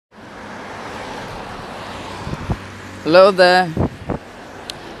Hello there,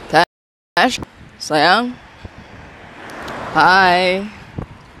 Tash, Sayang. Hi.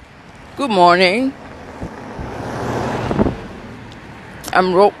 Good morning.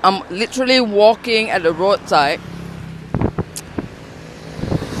 I'm literally walking at the roadside.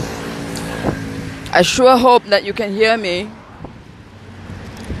 I sure hope that you can hear me.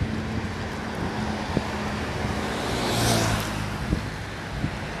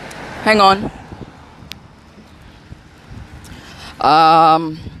 Hang on.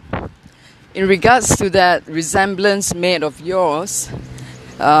 In regards to that resemblance made of yours,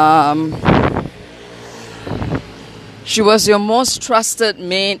 she was your most trusted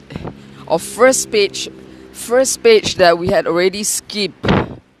mate of first page that we had already skipped,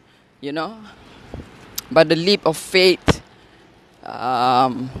 by the leap of faith.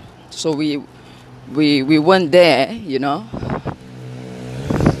 So we weren't there,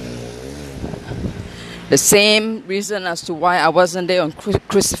 The same reason as to why I wasn't there on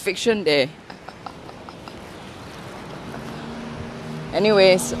Crucifixion Day.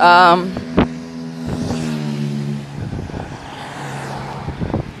 Anyways,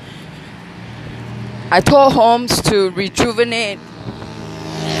 I told Holmes to rejuvenate.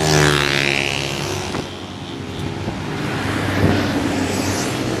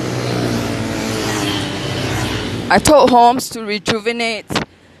 I told Holmes to rejuvenate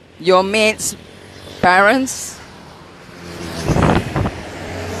your mate's parents.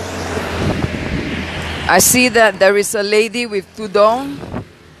 I see that there is a lady with tudong,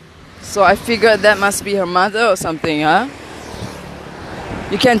 so I figured that must be her mother or something, huh?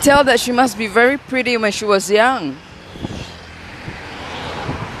 You can tell that she must be very pretty when she was young.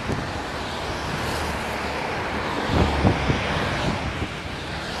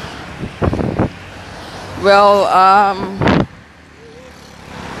 Well,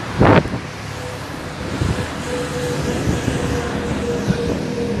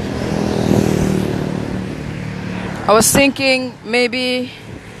 I was thinking maybe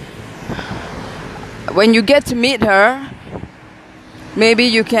when you get to meet her, maybe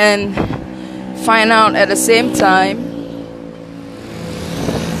you can find out at the same time.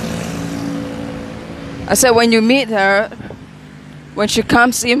 I said when you meet her, when she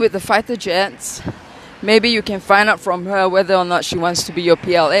comes in with the fighter jets, maybe you can find out from her whether or not she wants to be your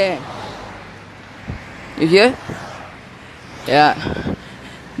PLA. You hear? Yeah.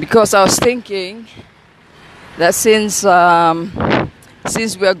 Because I was thinking that since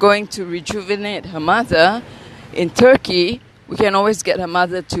we are going to rejuvenate her mother in Turkey, we can always get her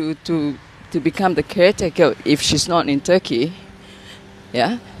mother to become the caretaker if she's not in Turkey.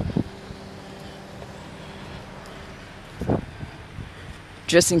 Yeah?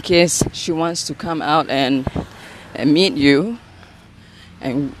 Just in case she wants to come out and meet you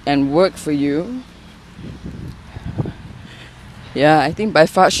and work for you. Yeah, I think by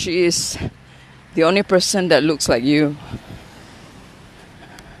far she is the only person that looks like you.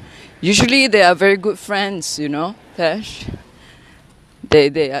 Usually they are very good friends, Tash.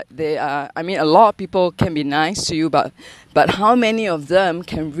 They are. I mean, a lot of people can be nice to you, but how many of them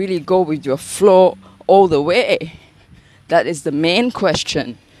can really go with your flow all the way? That is the main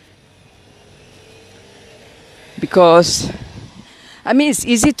question. Because, I mean, it's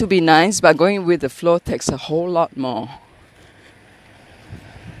easy to be nice, but going with the flow takes a whole lot more.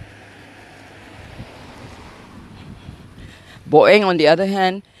 Boeng, on the other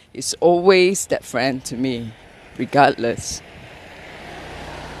hand, is always that friend to me, regardless.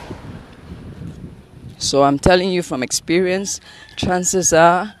 So I'm telling you from experience, chances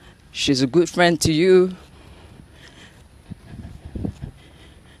are she's a good friend to you.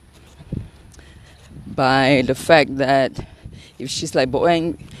 By the fact that if she's like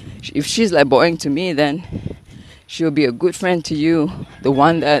Boeng to me, then she'll be a good friend to you. The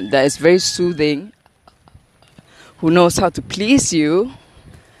one that is very soothing, who knows how to please you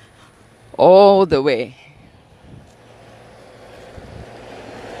all the way.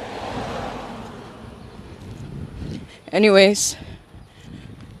 Anyways,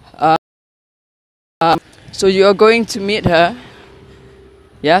 so you are going to meet her,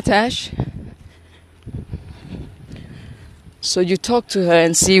 yeah, Tash? So you talk to her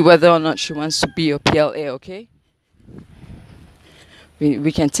and see whether or not she wants to be your PLA, okay?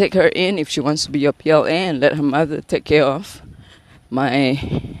 We can take her in if she wants to be your PLA and let her mother take care of my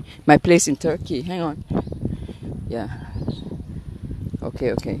place in Turkey. Hang on. Yeah.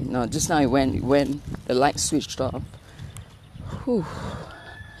 Okay. No, just now it went when the light switched off. Whew.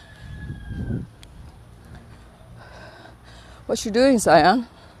 What you doing, Sayang?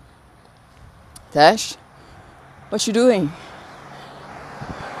 Tash? What you doing? What you doing?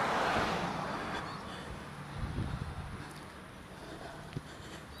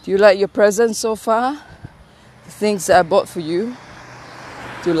 Do you like your present so far? The things that I bought for you?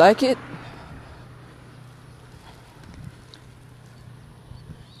 Do you like it?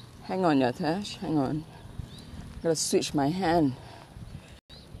 Hang on, Tash. Hang on. I gotta switch my hand.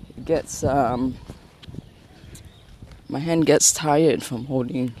 It gets my hand gets tired from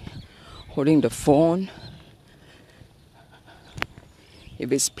holding the phone.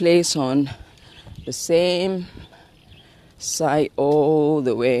 If it's placed on the same side all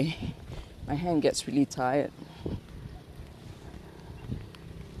the way, my hand gets really tired.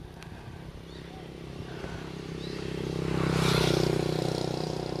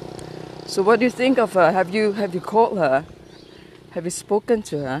 So what do you think of her? Have you called her? Have you spoken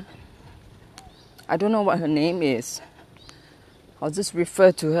to her? I don't know what her name is. I'll just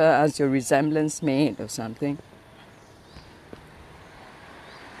refer to her as your resemblance mate or something.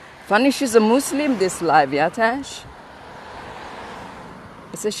 Funny, she's a Muslim this life, yeah, Tash?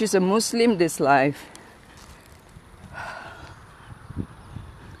 I said she's a Muslim this life.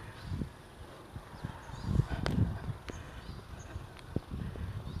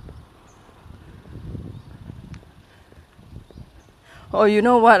 Oh, you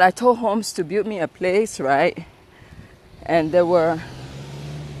know what? I told Holmes to build me a place, right? And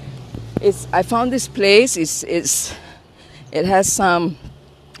I found this place. It has some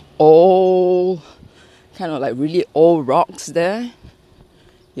old, kind of like really old rocks there,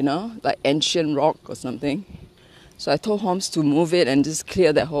 you know, like ancient rock or something. So I told Holmes to move it and just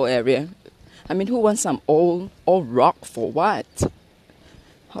clear that whole area. I mean, who wants some old rock for what?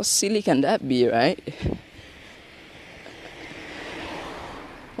 How silly can that be, right?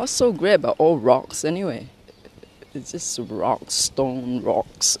 What's so great about old rocks anyway? It's just rocks, stone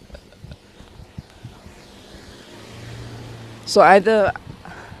rocks. So either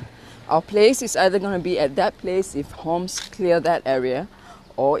our place is either going to be at that place if Holmes clear that area,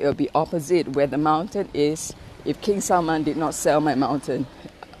 or it'll be opposite where the mountain is if King Salman did not sell my mountain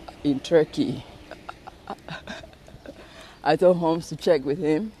in Turkey. I told Holmes to check with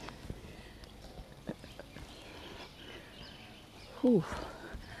him. Whew.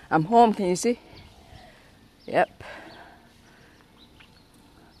 I'm home, can you see? Yep.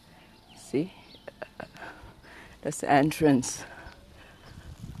 See? That's the entrance.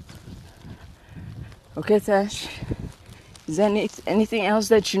 Okay, Tash. Is there anything else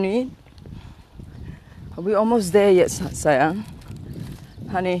that you need? Are we almost there yet, Sayang?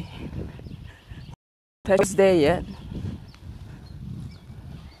 Honey, Tash is there yet?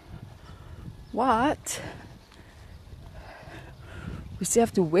 What? We still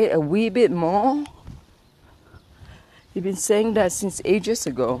have to wait a wee bit more? You've been saying that since ages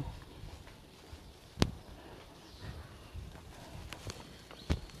ago.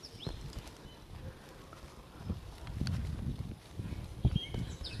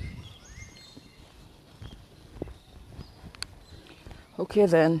 Okay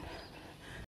then.